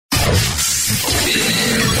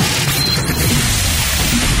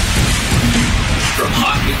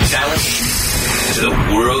The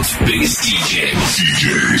world's biggest DJs.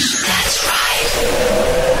 That's right.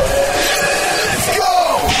 Let's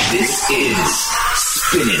go! This is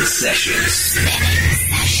Spinnin Sessions.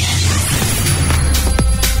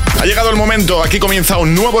 Ha llegado el momento, aquí comienza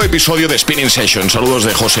un nuevo episodio de Spinnin Sessions. Saludos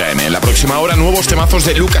de José A.M. En la próxima hora, nuevos temazos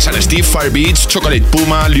de Lucas and Steve, Fire Beats, Chocolate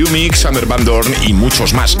Puma, Liu Mix, Under Van Dorn y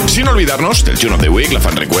muchos más. Sin olvidarnos del Tune of the Week, la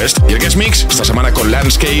Fan Request y el Guest Mix, esta semana con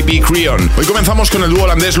Landscape y Creon. Hoy comenzamos con el dúo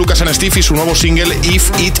holandés Lucas and Steve y su nuevo single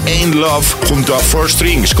If It Ain't Love junto a Four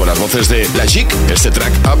Strings con las voces de La Chic. Este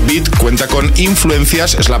track upbeat cuenta con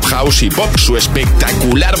influencias slap house y pop. Su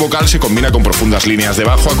espectacular vocal se combina con profundas líneas de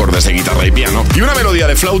bajo, acordes de guitarra y piano y una melodía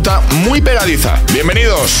de flauta muy pegadiza.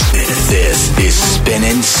 Bienvenidos. This is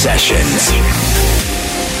Spinnin Sessions.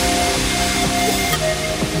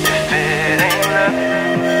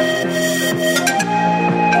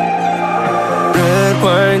 Red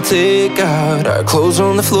wine, take out our clothes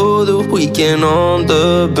on the floor, the weekend on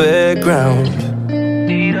the background.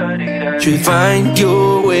 You find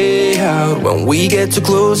your way out when we get too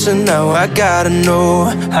close, and now I gotta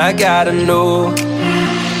know.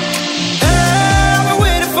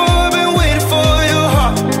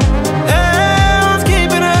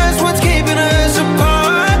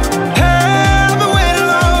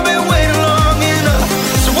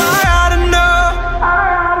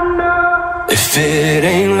 If it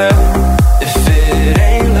ain't love,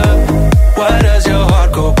 why does your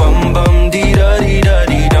heart go bum bum dee da dee da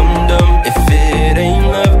dee dum dum? If it ain't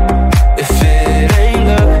love,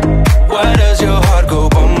 why does your heart go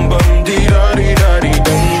bum bum dee da dee da dee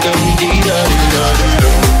dum dum dee da dee da dee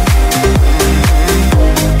dum?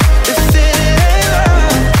 If it ain't love,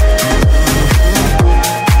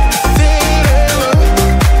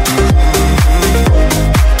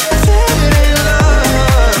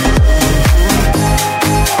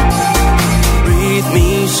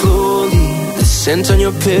 scent on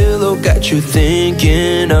your pillow got you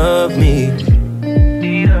thinking of me.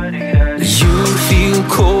 You feel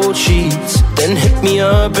cold sheets, then hit me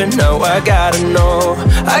up, and now I gotta know.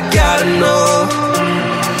 I've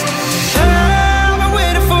been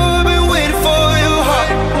waiting for your heart.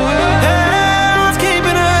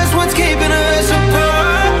 What's keeping us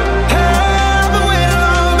apart? I've been waiting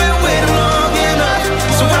long enough,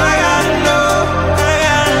 so I gotta know.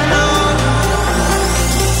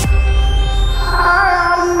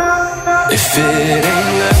 If it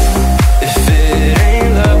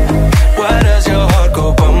ain't love, why does your heart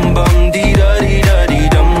go bum bum dee da dee da dee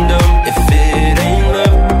dum dum? If it ain't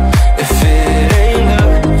love,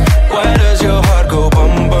 why does your heart go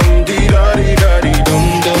bum bum dee da dee da dee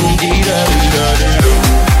dum dum dee da dee da dee dum?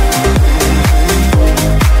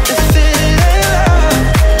 If it ain't love,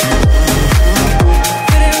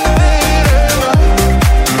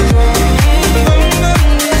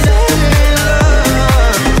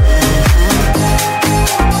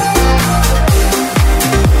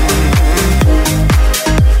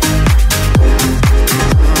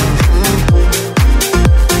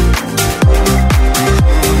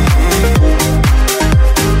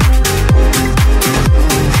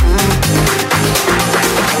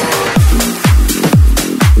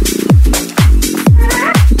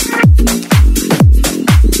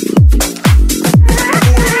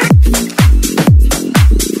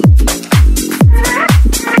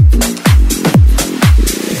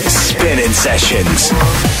 Spinnin Sessions.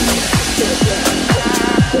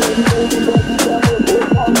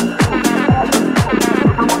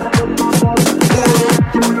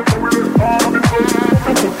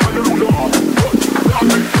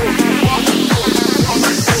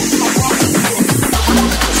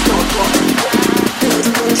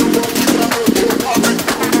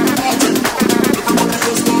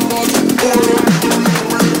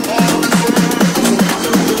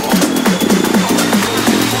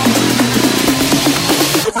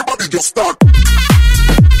 Just start.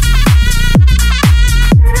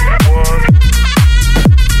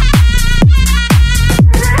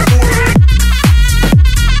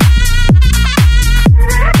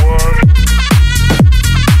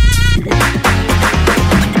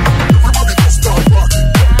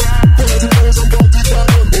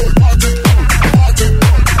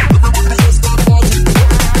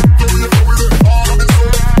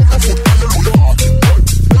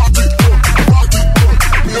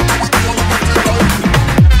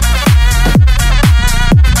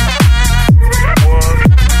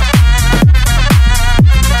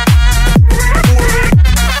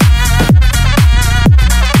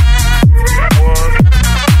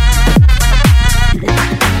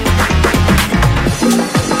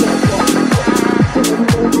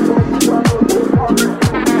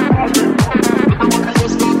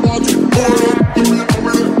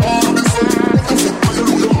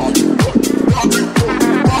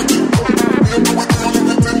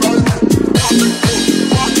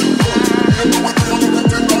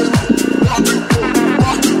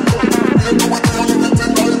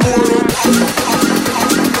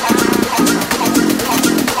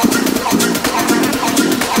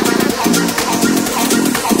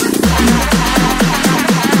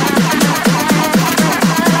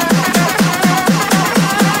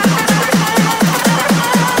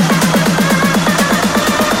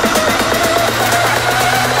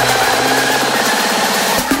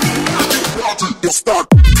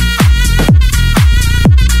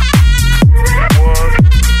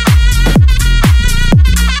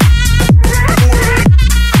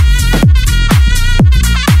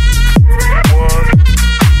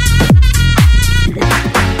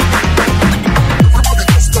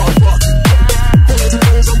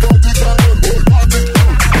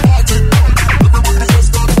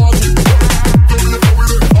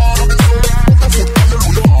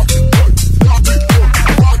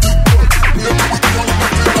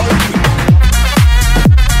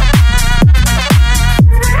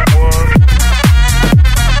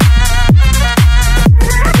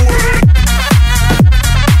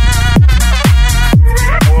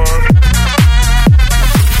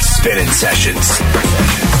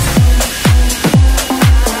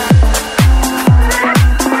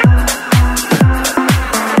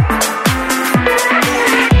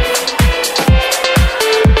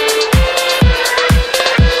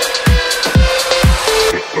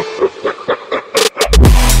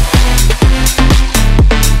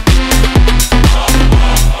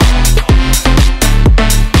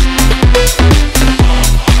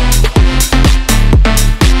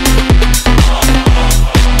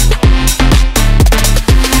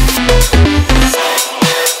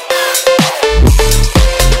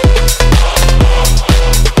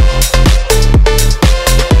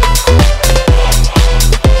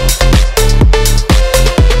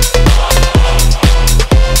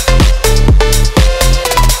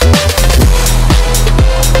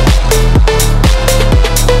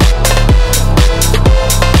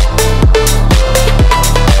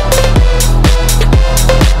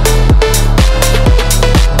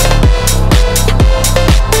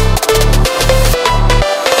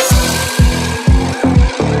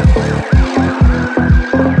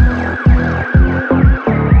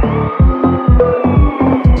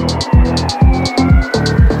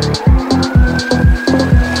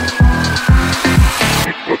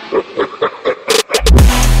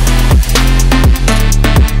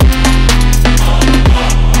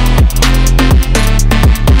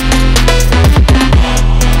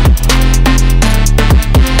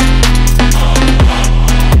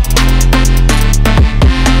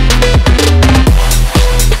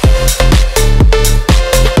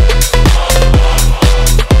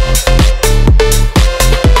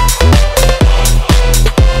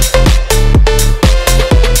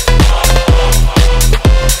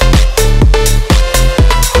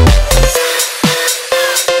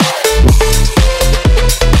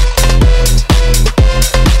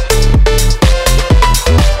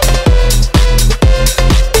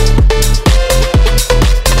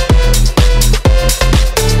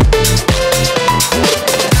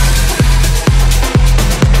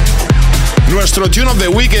 Nuestro Tune of the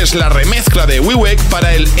Week es la remezcla de We Wake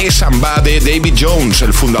para el E-Samba de David Jones.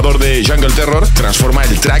 El fundador de Jungle Terror transforma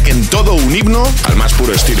el track en todo un himno al más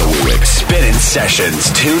puro estilo We Wake. Spinnin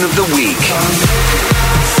Sessions Tune of the Week.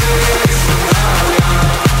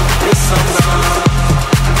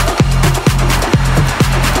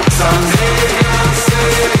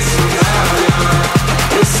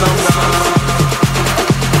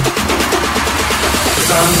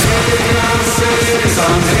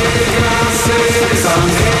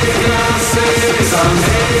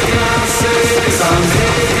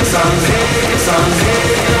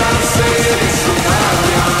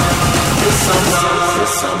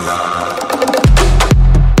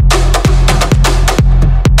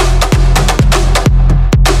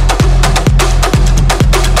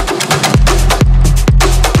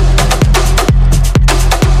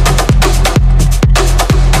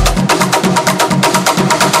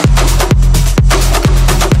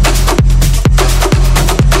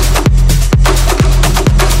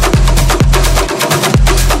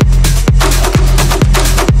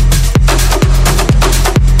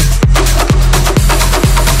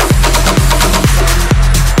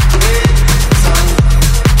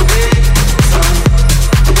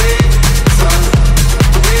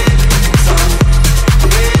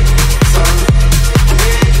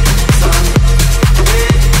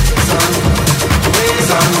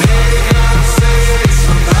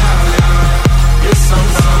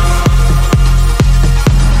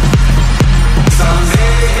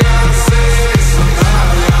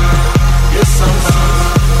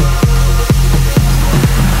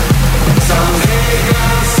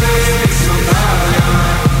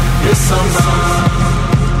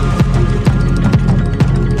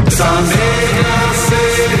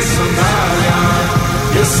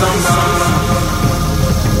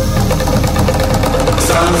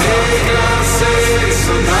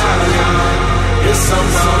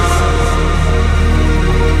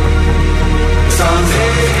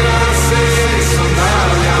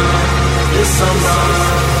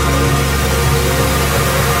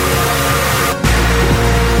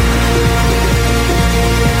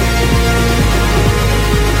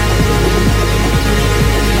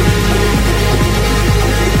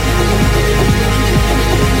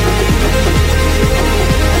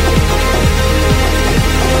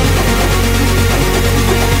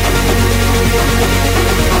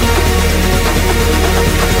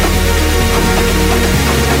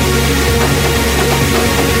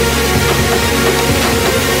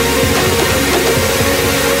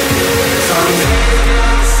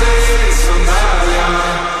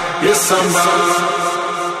 samba.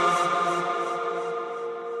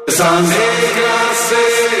 Esa negra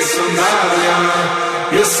sandalia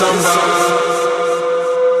y el samba.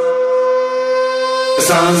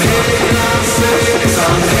 Esa negra esa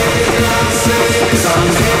negra esa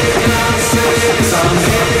negra esa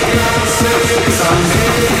negra esa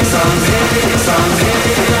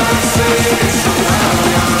negra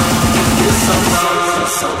sandalia y el samba.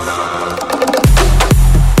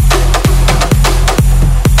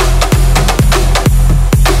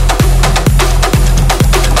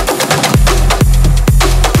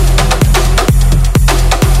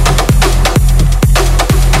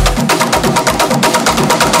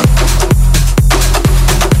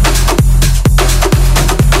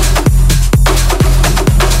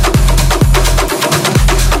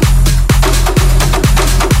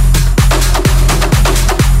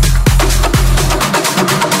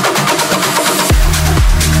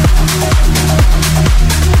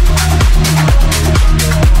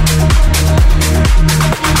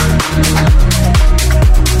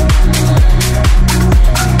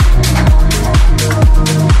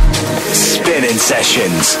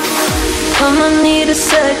 Sessions. I'ma need a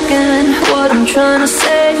second. What I'm trying to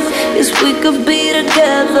say is we could be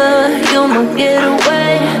together. You're my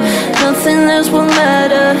getaway. Nothing else will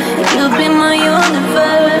matter. You'll be my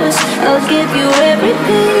universe. I'll give you every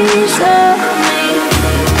piece of me.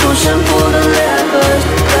 Push and pull the levers.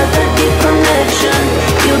 Got that deep connection.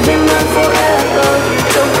 You'll be mine forever.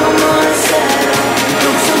 So come on and settle.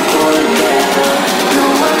 Look so cool together. No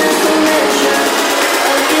one else can measure.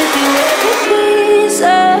 I'll give you every piece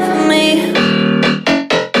of me.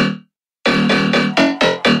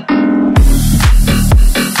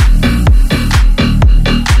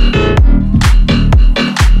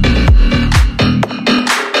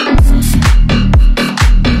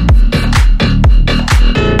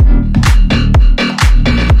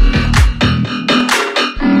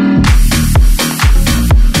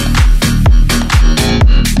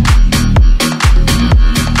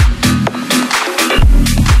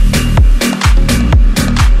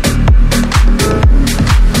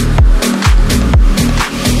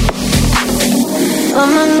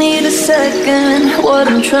 What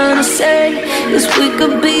I'm trying to say is we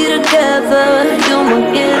could be together. You're my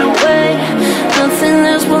getaway. Nothing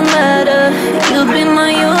else will matter. You'll be my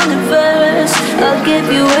universe. I'll give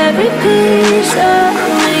you every piece of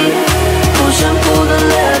me. Push and pull the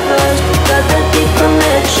levers. Got that deep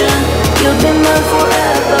connection. You'll be mine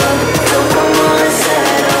forever. So come on and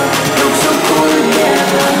settle. Look so cool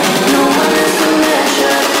together. No one else can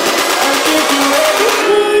measure. I'll give you every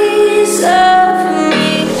piece of me.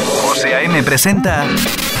 José A.M. presenta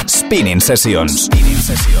Spinnin Sessions.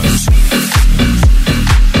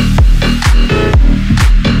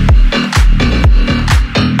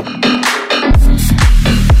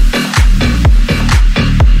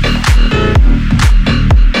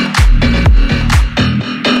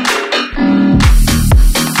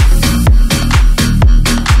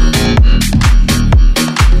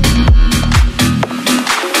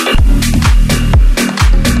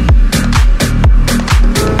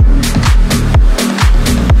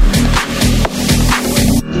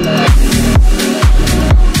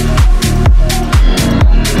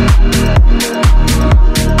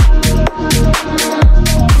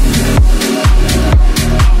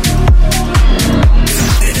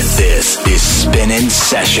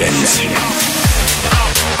 Sessions.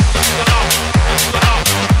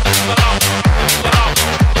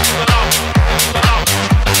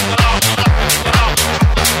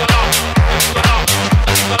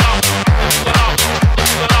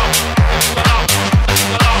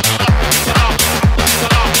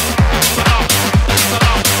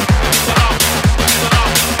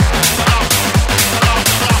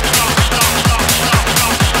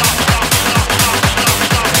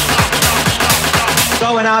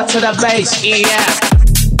 Going out to the bass, yeah.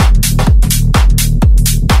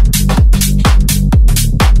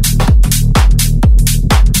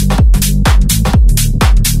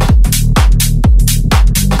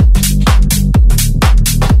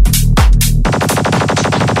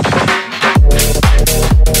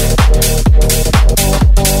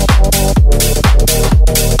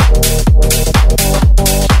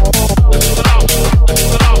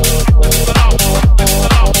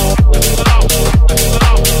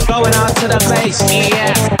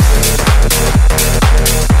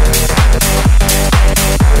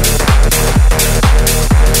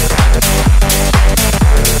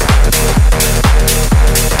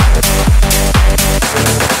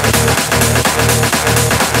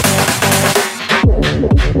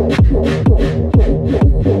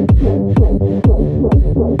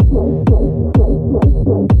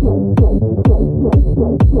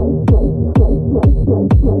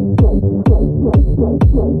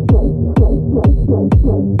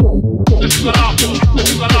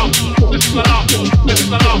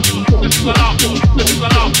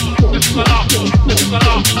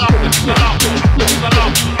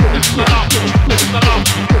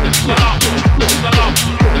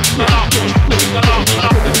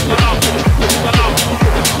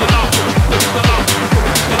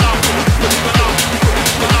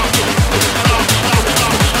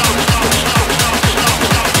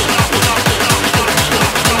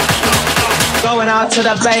 Going out to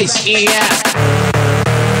the bass, yeah.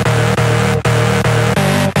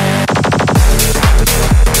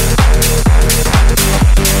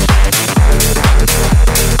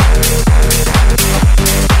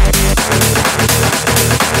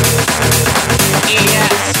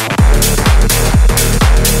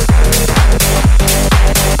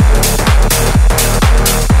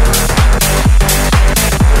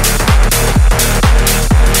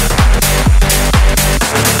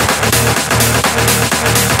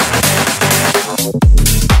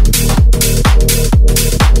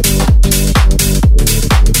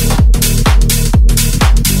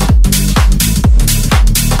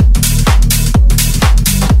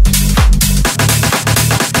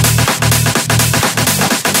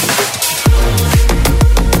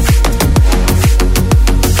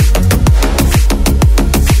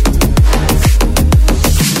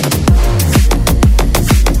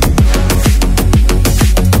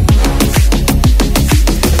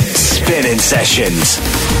 Sessions.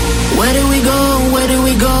 Where do we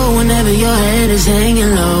go whenever your head is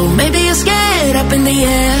hanging low? Maybe you're scared up in the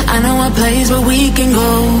air. I know a place where we can go.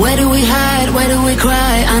 Where do we hide, where do we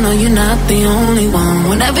cry? I know you're not the only one.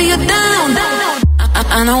 Whenever you're down,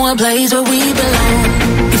 I know a place where we belong.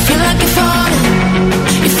 You feel like you're falling,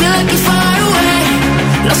 you feel like you're far away,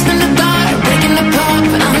 lost in the dark, breaking apart,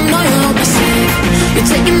 but I know you'll be safe. You're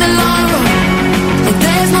taking the long road, like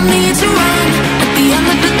there's no need to run. At the end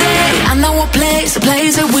of the day, I know a place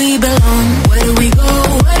that we belong. Where do we go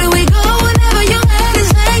whenever your head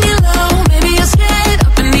is hanging low? Maybe you're scared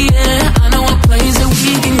up in the air. I know a place that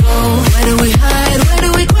we can go. Where do we hide, where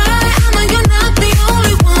do we cry? I know you're not the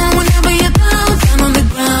only one. Whenever you're down on the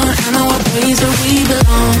ground, I know a place that we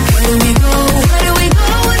belong. Where do we go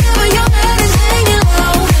whenever your head is hanging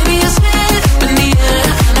low? Maybe you're scared up in the air.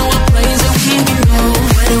 I know a place that we can go.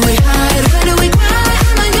 Where do we hide, where do we cry?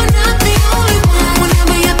 I know you're not the only one.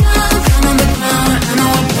 Whenever you're down on the ground, I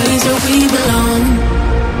know a place that we belong.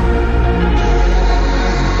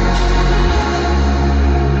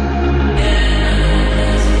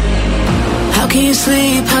 How can you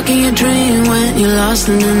sleep, how can you dream when you're lost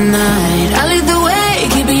in the night? I lead the way,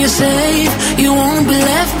 keeping you safe. You won't be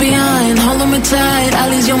left behind. Hold me tight,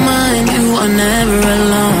 I'll ease your mind. You are never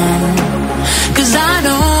alone. 'Cause I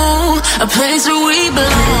know a place where we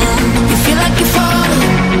belong. You feel like you're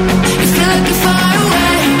falling, you feel like you're far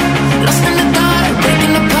away, lost in the dark,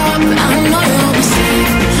 breaking apart, but I know you'll be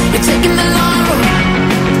safe. You're taking the long road,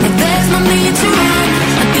 but there's no need to run.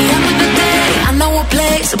 At the end of the day, I know a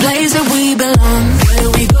place that we belong. Where do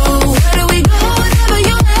we go whenever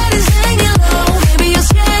your head is hanging low? Maybe you're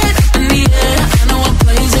scared up in the air. I know a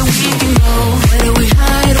place that we can go. Where do we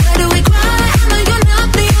hide, where do we cry? I know you're not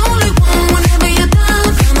the only one. Whenever you're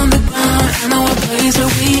down on the ground, I know a place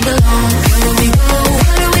that we belong. Where do we go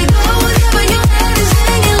whenever your head is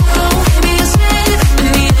hanging low? Maybe you're scared up in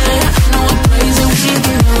the air. I know a place that we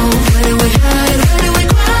can go. Where do we hide, where do we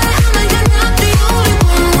cry? I know you're not the only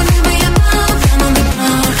one. Whenever you're down on the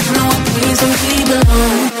ground, I know a place that we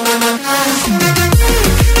belong.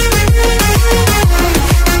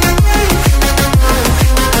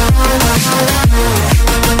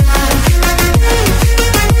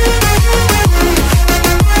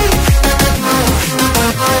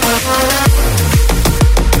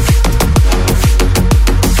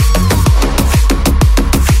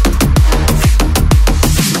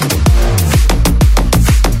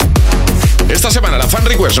 Esta semana la fan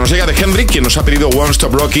request nos llega de Hendrik, quien nos ha pedido Won't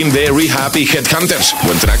Stop Rocking de Rehab y Headhunters.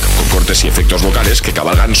 Buen track con cortes y efectos vocales que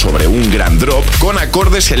cabalgan sobre un gran drop con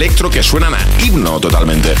acordes electro que suenan a himno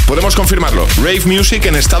totalmente. Podemos confirmarlo. Rave music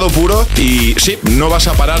en estado puro y sí, no vas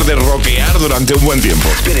a parar de rockear durante un buen tiempo.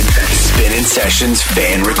 Spinnin Sessions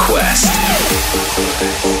fan request.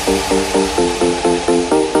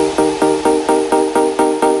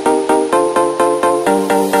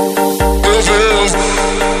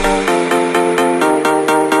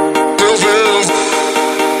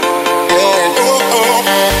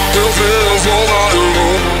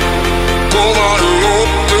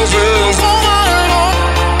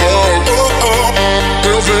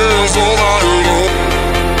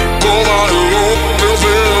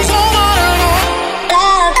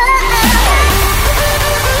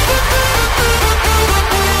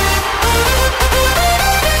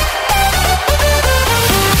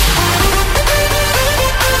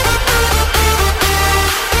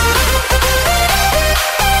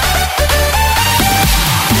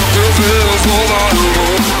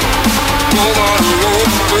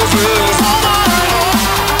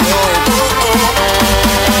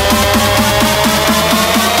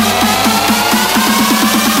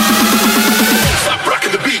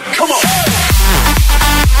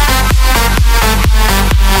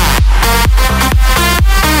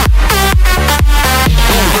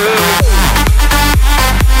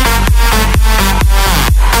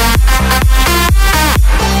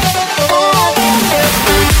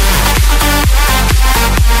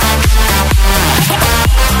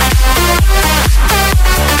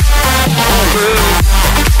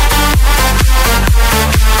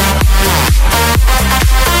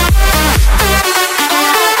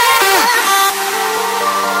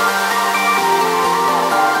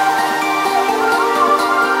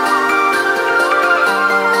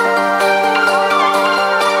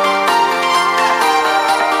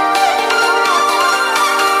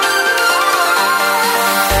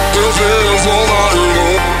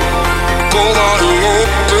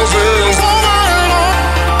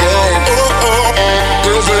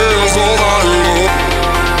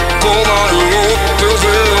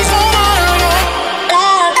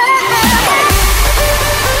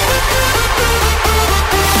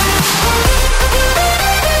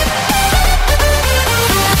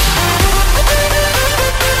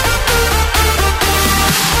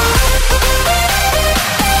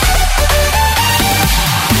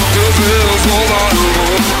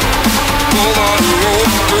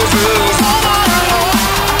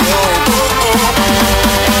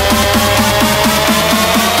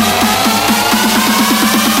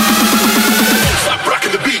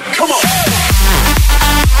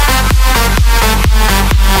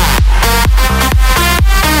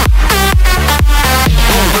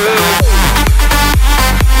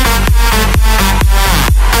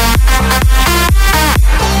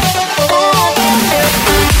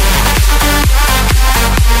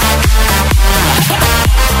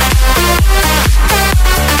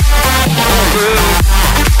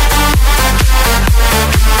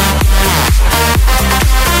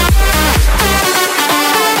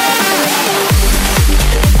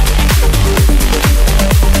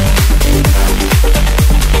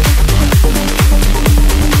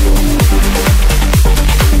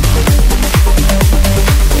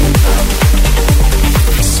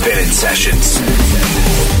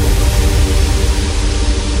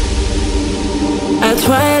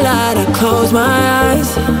 Close my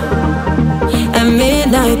eyes. At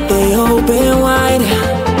midnight they open wide.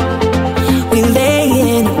 We lay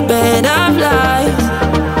in a bed of lies.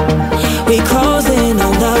 We closing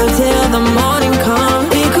our love till the morning comes.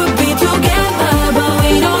 We could be together, but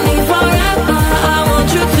we don't need forever. I want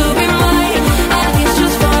you to be mine, at least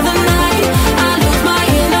just for the night. I lose my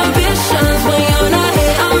inhibitions when you're not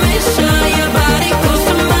here. I miss you, your body goes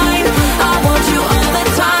to mine. I want you all the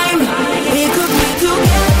time. We could be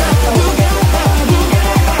together.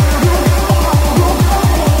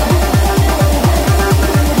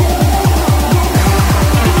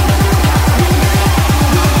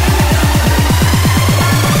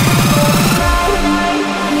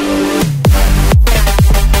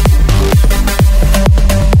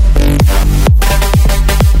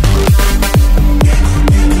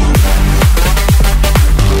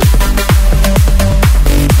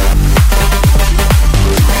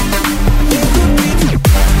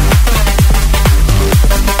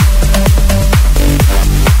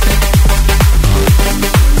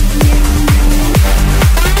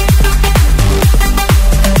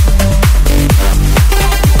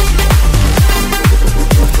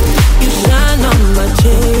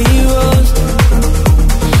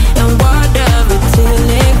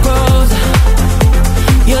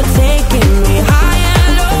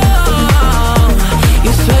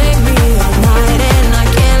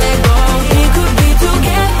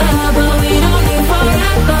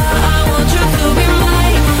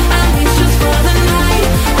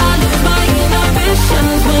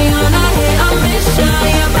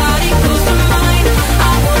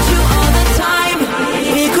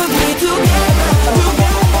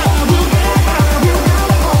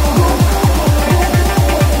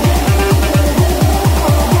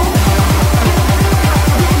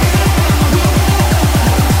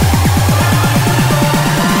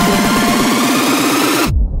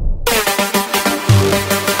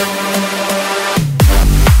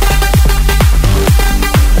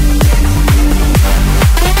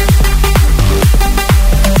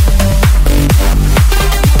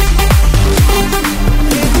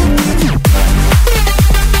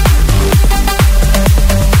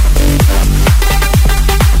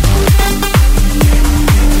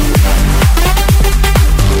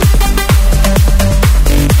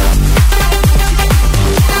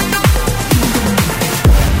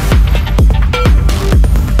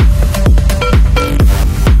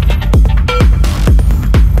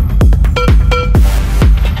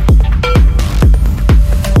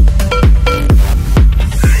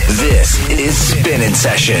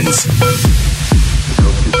 Sessions.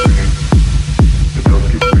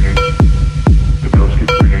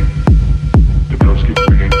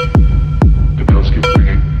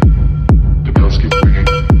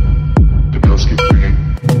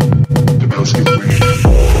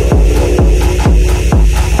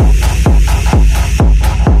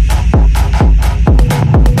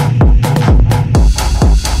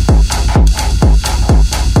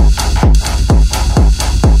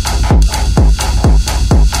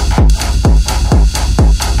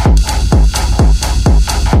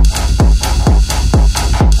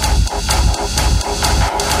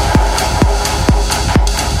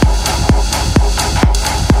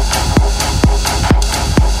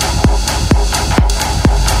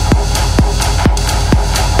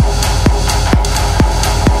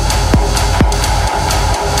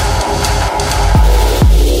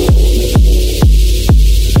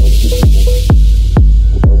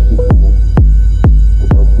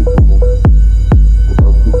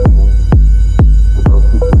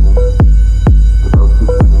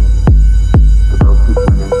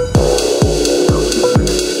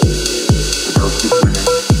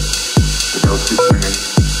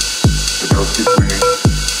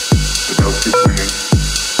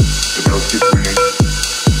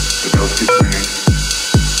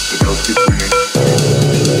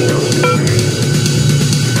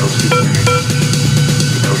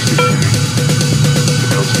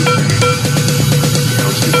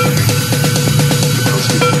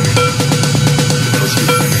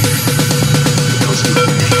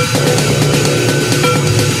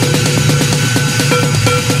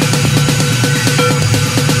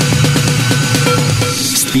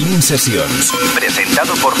 Spinnin Sessions.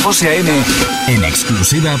 Presentado por José A.M. en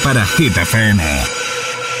exclusiva para Hit FM.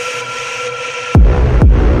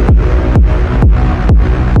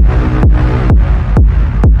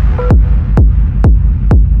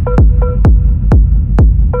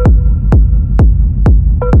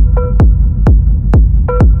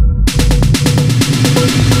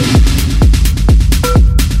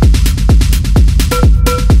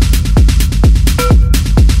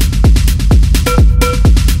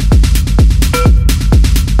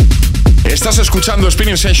 Estás escuchando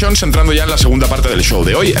Spinnin Sessions, entrando ya en la segunda parte del show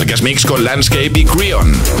de hoy, el guest mix con Landscape y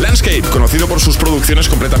Creon. Landscape, conocido por sus producciones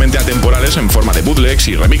completamente atemporales en forma de bootlegs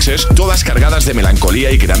y remixes, todas cargadas de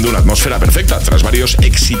melancolía y creando una atmósfera perfecta. Tras varios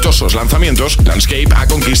exitosos lanzamientos, Landscape ha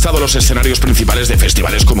conquistado los escenarios principales de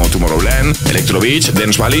festivales como Tomorrowland, Electro Beach,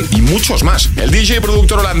 Dance Valley y muchos más. El DJ y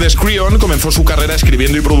productor holandés Creon comenzó su carrera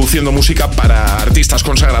escribiendo y produciendo música para artistas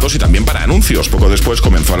consagrados y también para anuncios. Poco después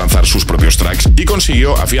comenzó a lanzar sus propios tracks y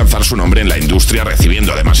consiguió afianzar su nombre en la industria,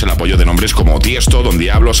 recibiendo además el apoyo de nombres como Tiesto, Don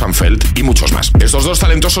Diablo, Sanfeld y muchos más. Estos dos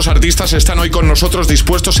talentosos artistas están hoy con nosotros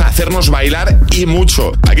dispuestos a hacernos bailar y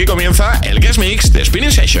mucho. Aquí comienza el guest mix de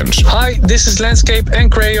Spinnin Sessions. Hi, this is Landscape and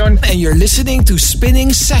Creon, and you're listening to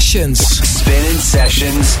Spinnin Sessions. Spinnin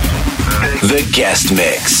Sessions, the guest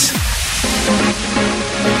mix.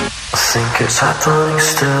 I think it's happening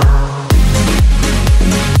still.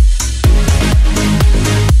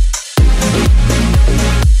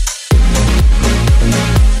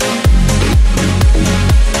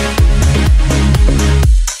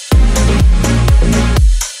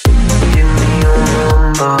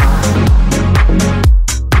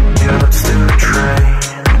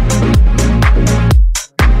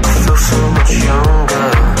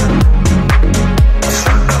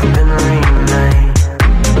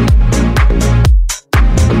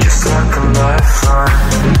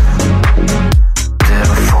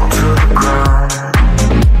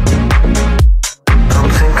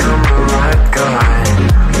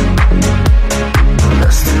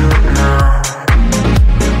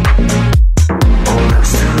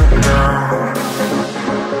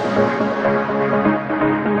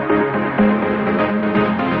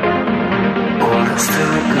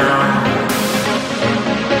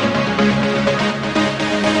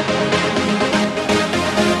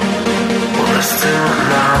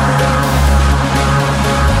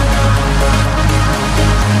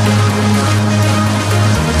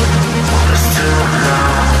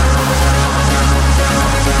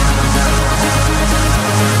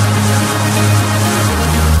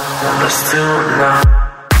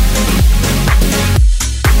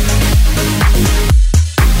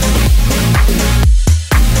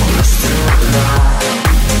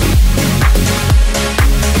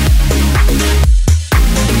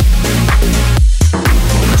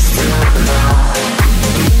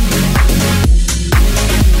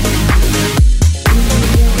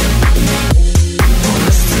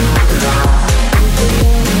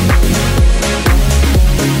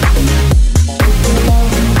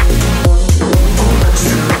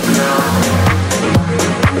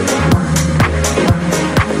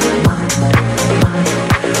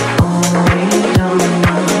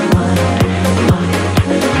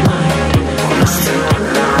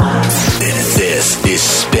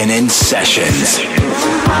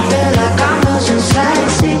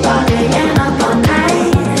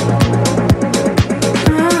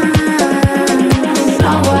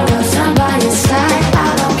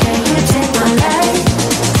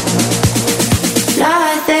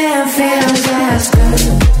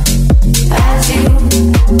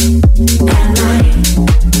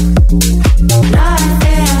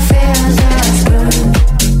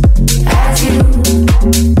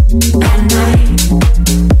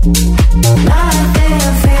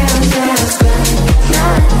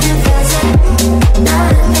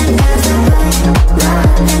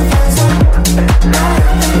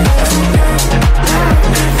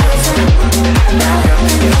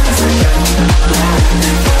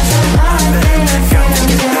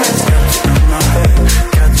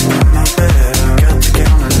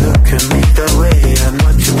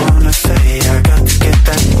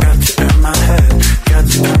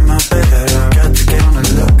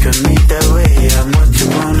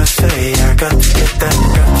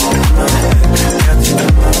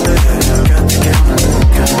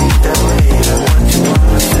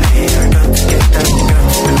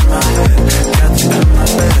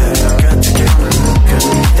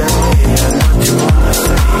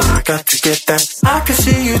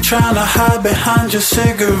 Trying to hide behind your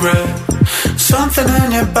cigarette. Something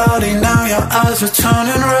in your body, now your eyes are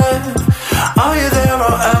turning red. Are you there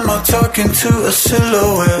or am I talking to a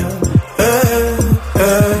silhouette?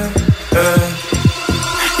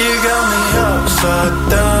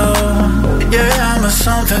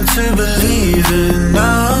 to believe in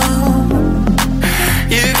now.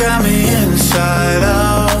 You got me inside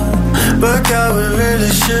out, but God, we really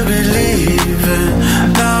should be leaving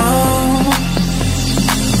now.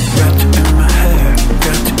 Got you in my hair,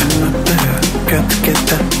 got you in my bed, got to get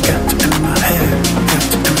that, got you in my hair, got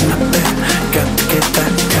you in my bed, got to get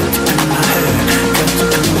that, got you in my hair, got you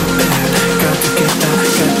in my bed, got to get that,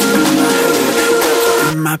 got you in my hair, got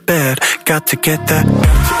you in my bed, got to get that,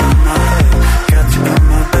 got you in my head, got you in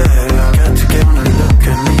my bed, got to get wanna look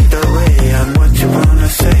at me the way and what you wanna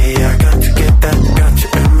say. I got to get that, got you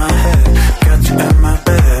in my head, got you in my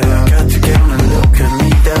bed, got to get wanna look at me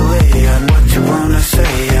the way and what you wanna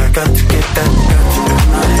say. I got to get that, got you in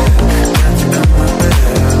my head, got you in my bed,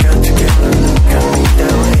 got to get wanna look at me the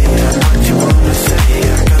way and what you wanna say.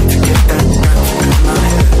 I got to get that, got you in my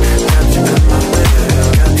head, got you in my bed,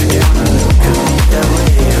 got to get wanna look at me the way.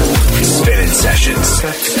 Spinnin Sessions.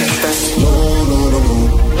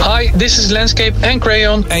 Hi, this is Landscape and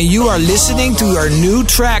Crayon. And you are listening to our new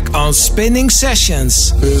track on Spinning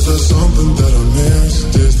Sessions. Is there something that I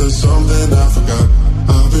missed? Is there something I forgot?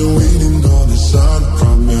 I've been waiting on a sign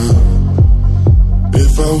from you.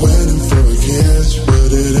 If I went in for a kiss,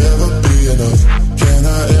 would it ever be enough? Can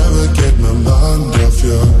I ever get my mind off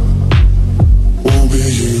you? Won't be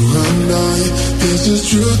you and I. This is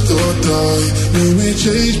truth or die. Made me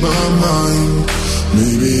change my mind.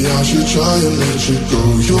 Maybe I should try and let you go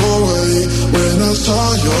your way. When I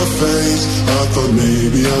saw your face, I thought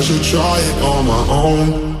maybe I should try it on my own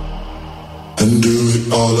and do it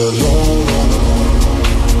all alone.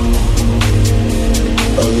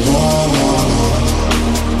 Alone.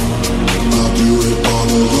 I'll do it all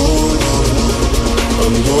alone.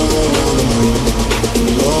 Alone.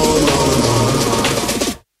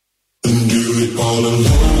 And do it all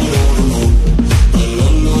alone.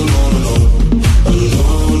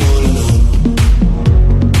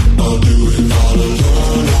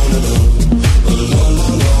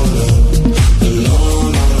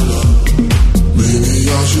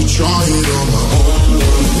 Try it on my own.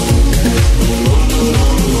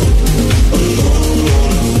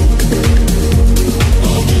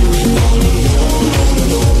 I'll do it all alone.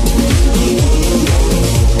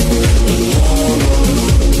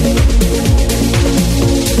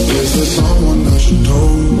 Is there someone I should know?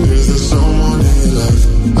 Is there someone in your life?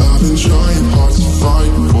 I've been trying hard to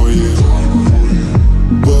fight for you,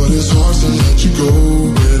 but it's hard to let you go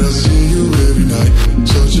when I see you every night.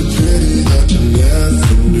 Such a pity that you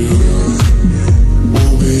never knew.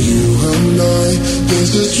 Won't be you and I. This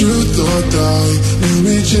is truth or die. You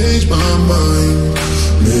may change my mind.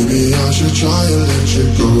 Maybe I should try and let you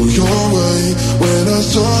go your way. When I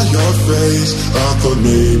saw your face, I thought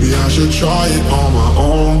maybe I should try it on my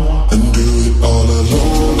own and do it all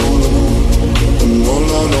alone. Alone,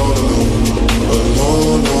 alone, alone,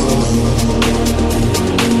 alone, alone.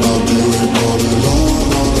 I'll do it all alone.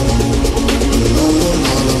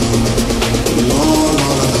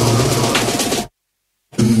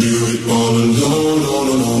 And do it all alone, all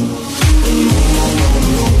alone.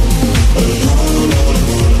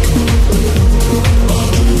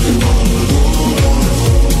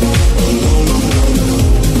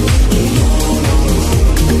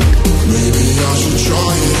 Maybe I should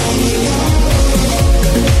try it all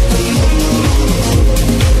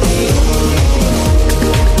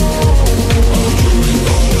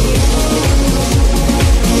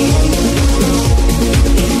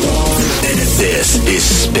This is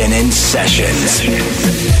Spinnin Sessions.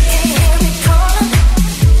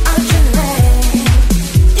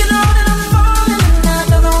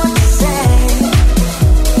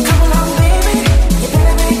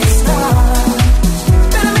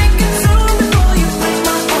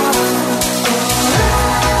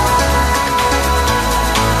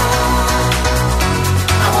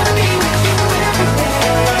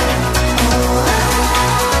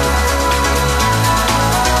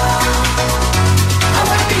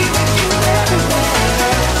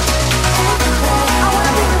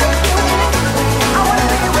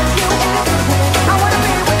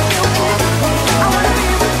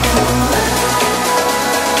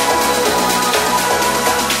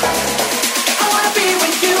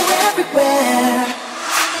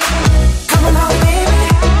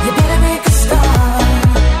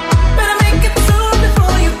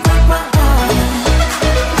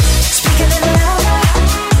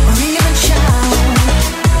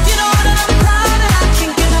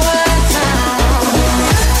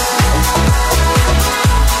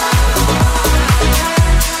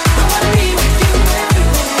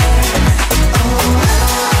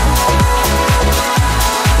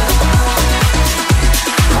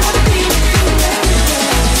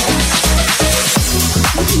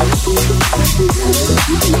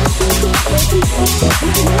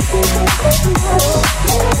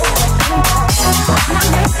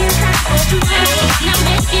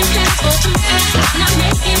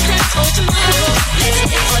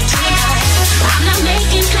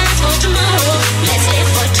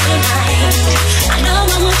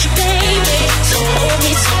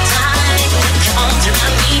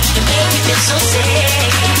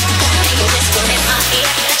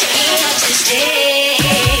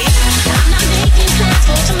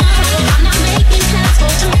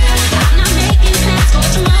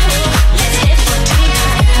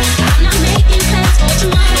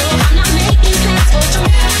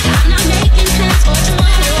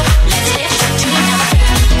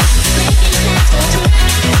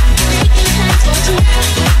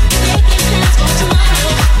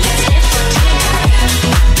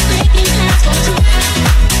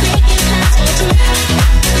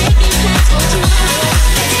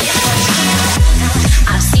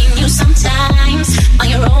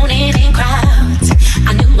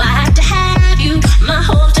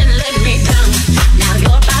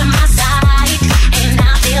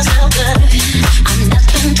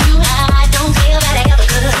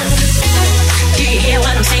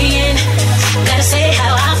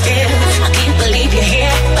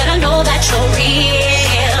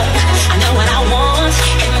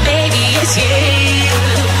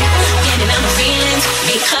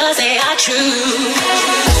 Sessions.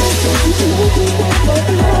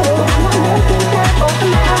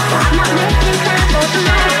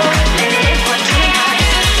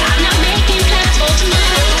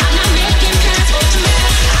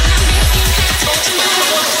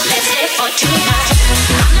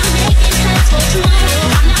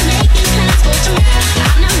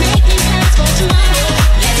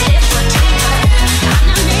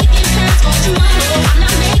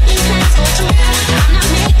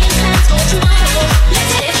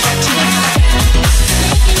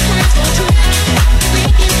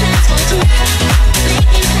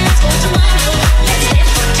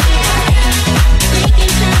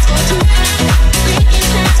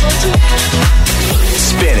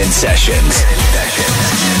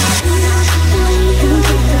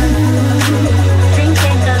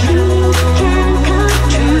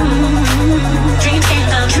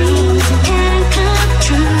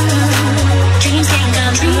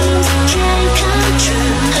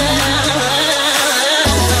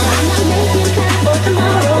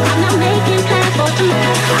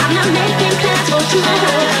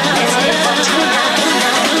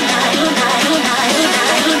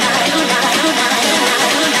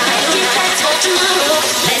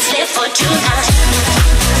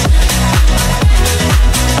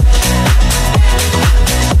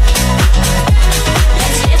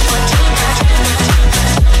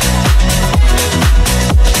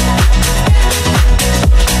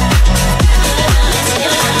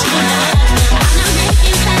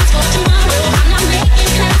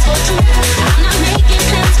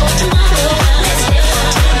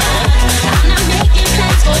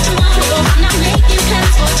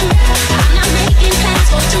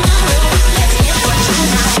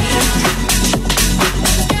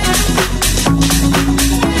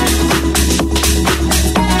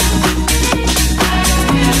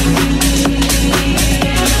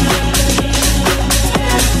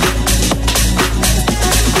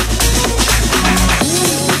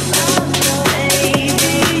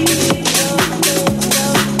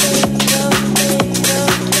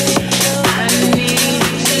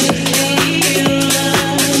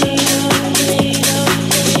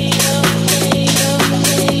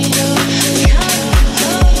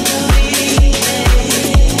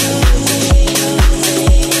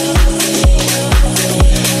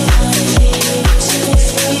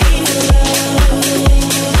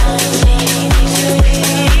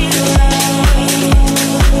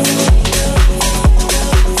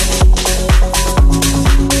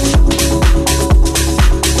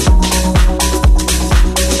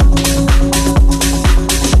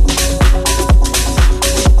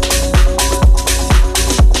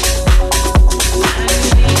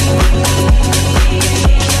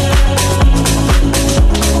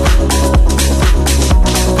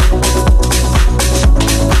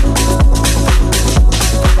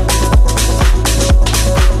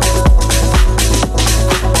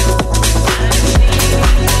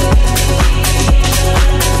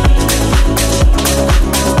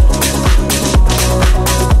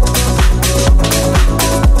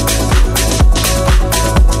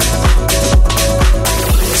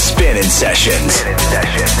 Sessions.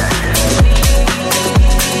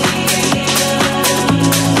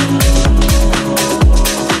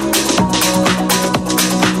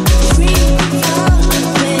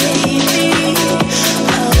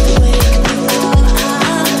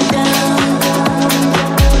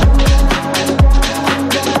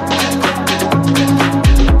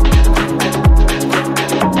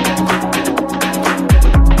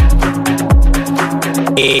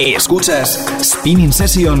 Escuchas Spinnin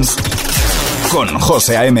Sessions con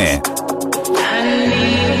José A.M.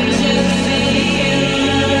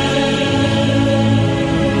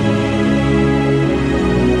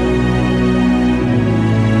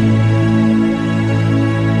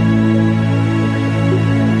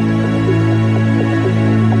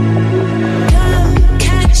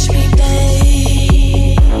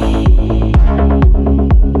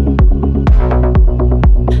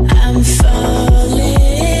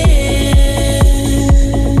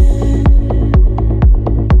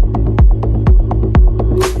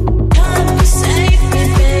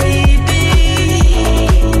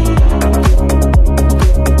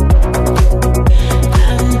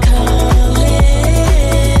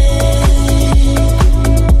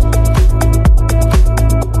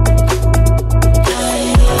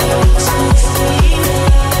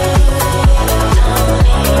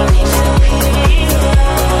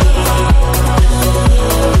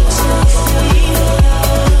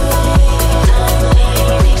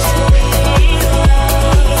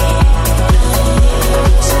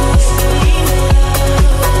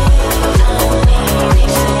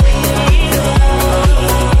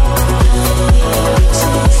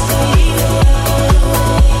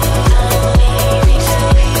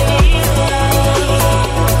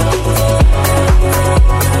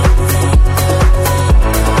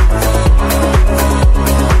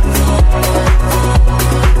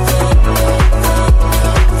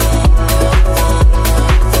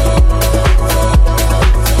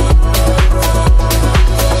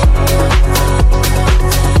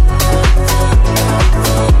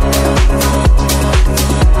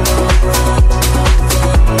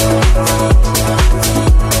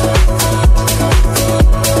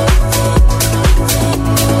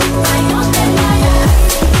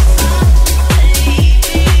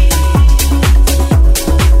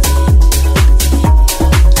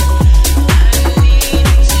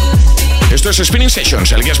 Esto es Spinnin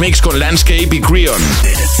Sessions, el guest mix con Landscape y Creon.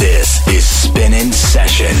 This is Spinnin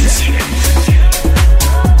Sessions.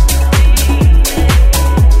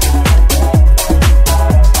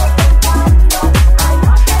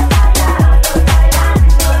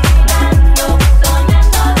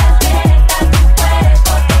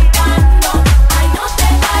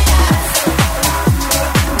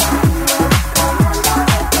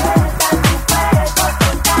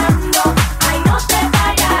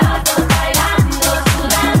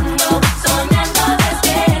 Soñando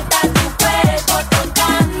despierta tu cuerpo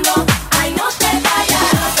tocando, ay no te vayas.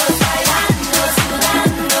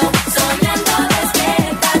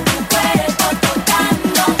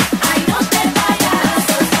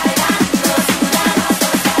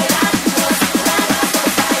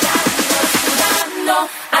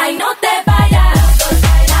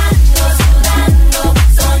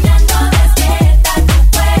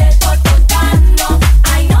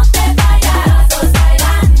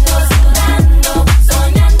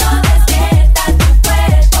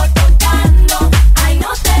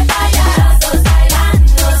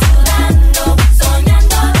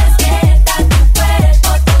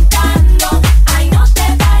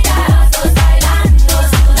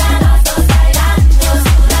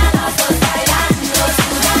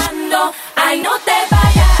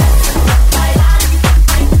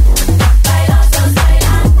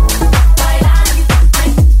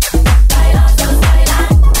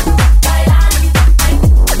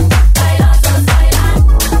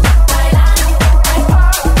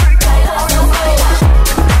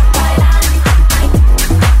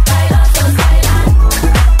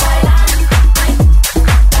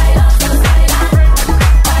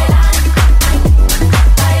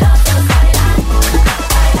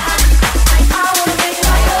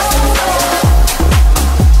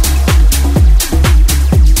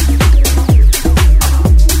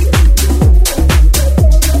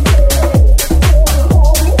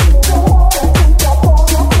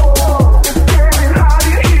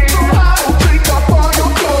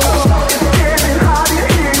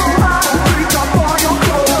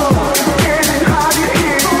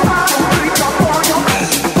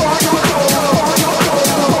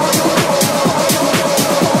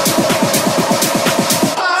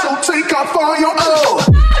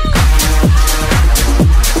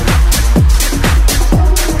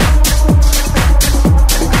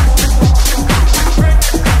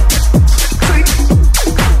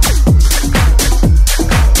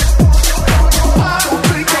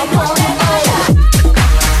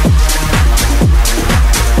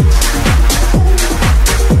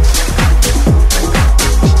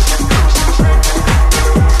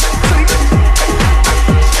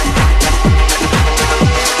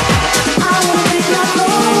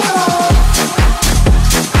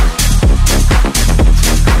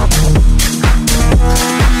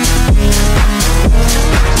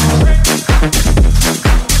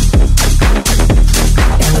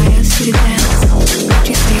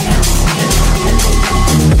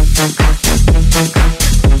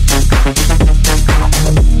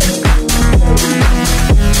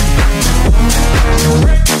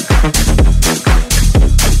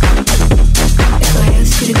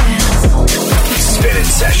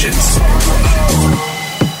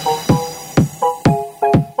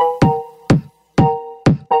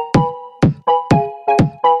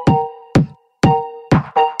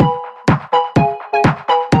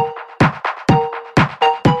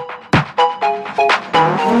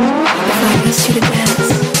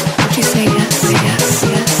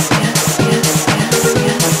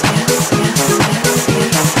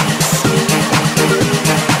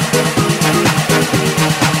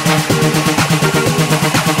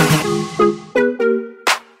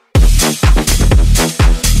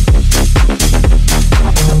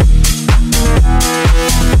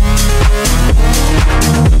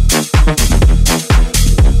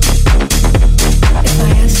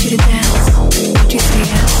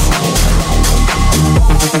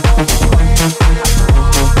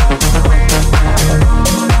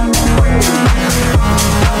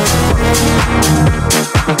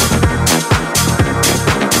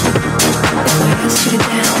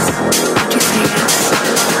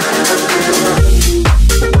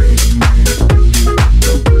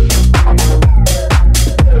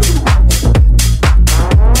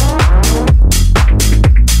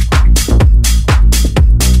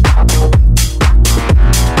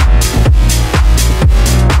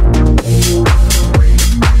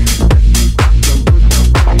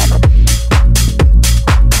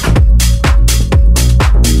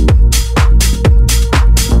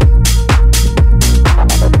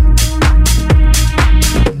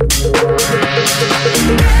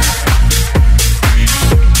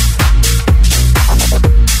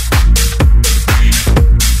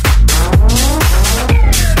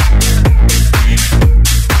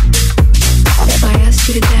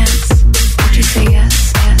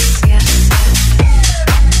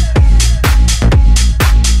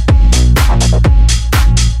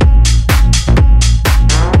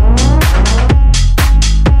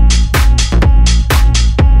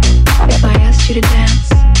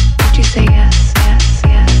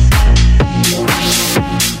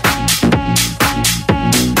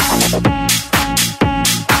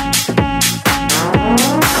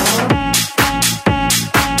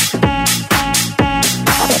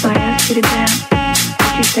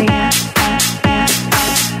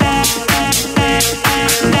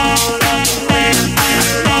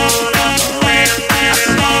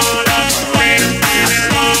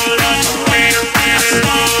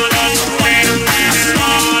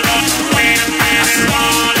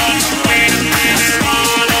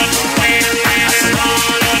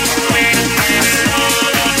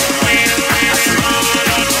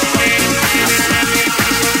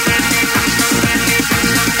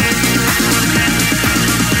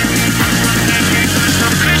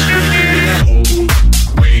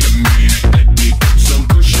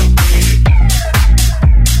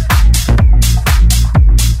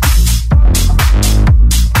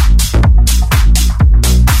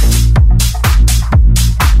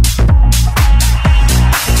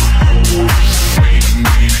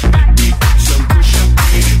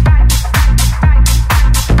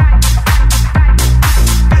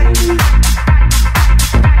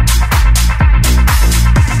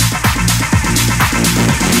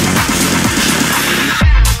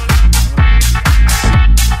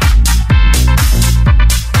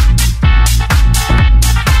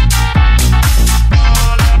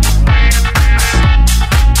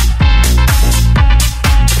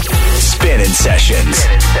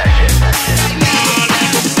 Sessions.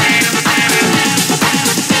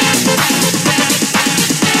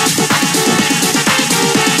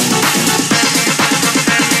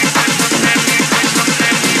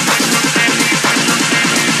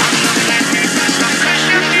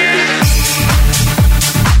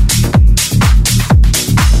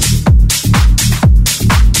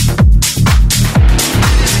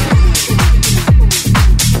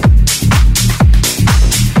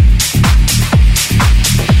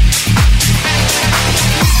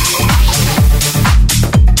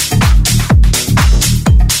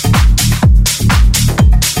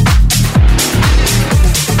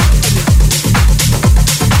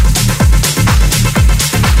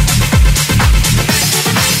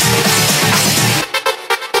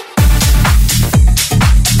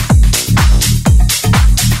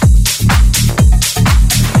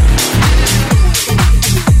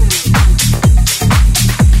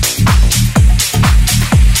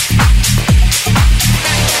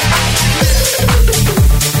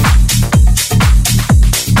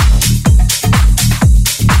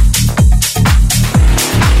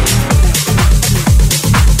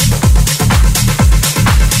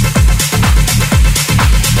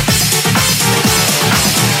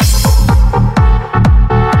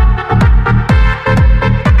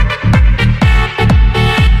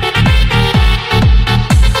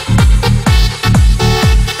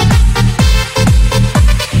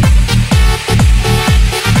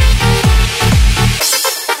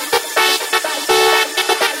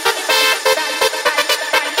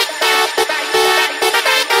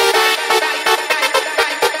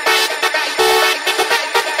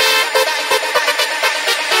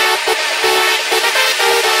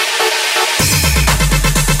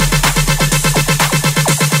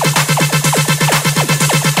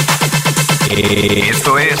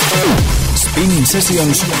 Esto es Spinnin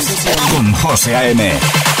Sessions con José A.M.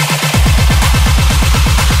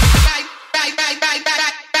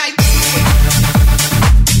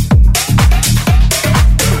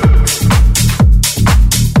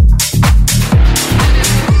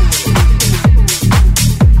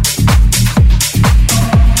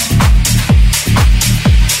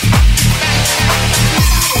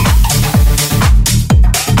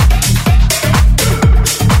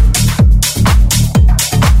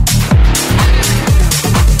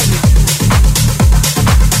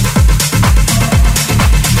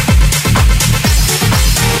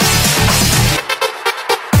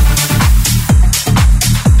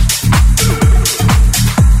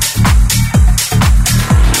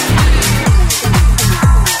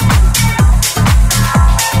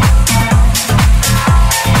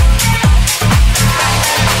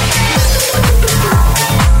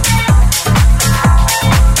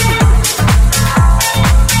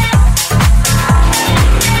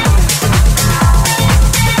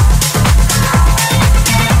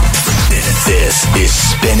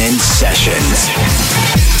 Spinnin Sessions.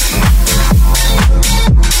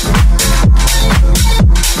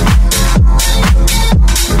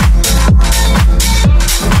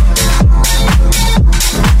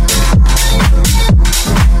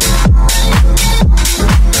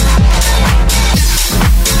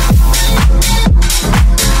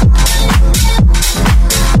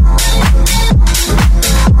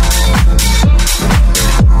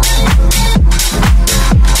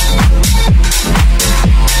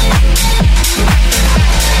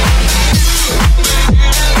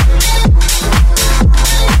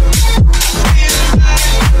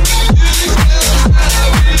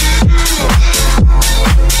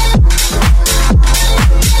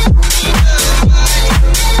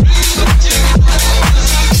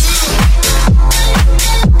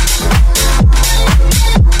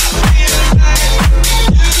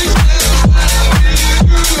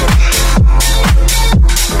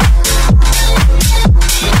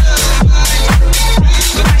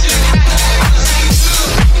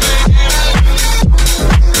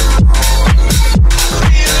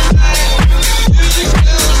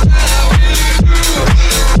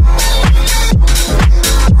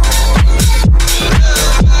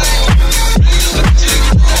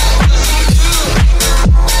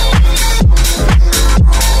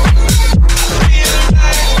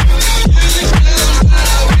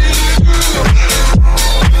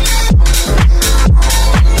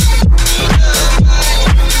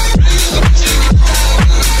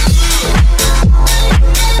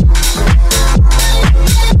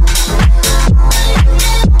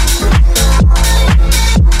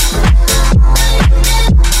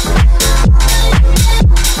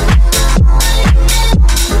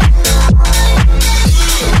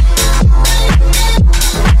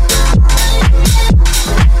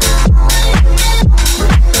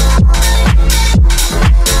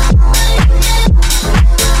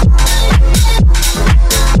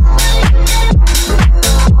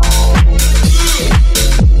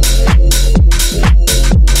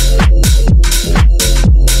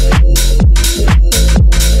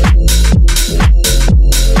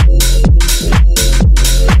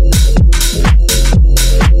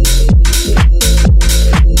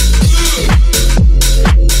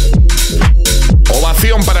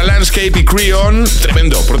 Creon.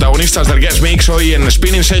 Tremendo, protagonistas del Guest Mix hoy en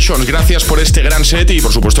Spinnin Sessions. Gracias por este gran set y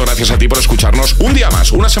por supuesto gracias a ti por escucharnos un día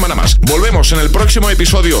más, una semana más. Volvemos en el próximo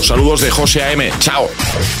episodio. Saludos de José A.M. Chao.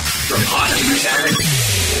 From hot new talent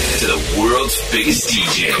to the world's biggest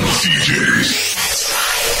DJs.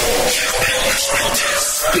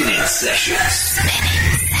 Spinnin Sessions.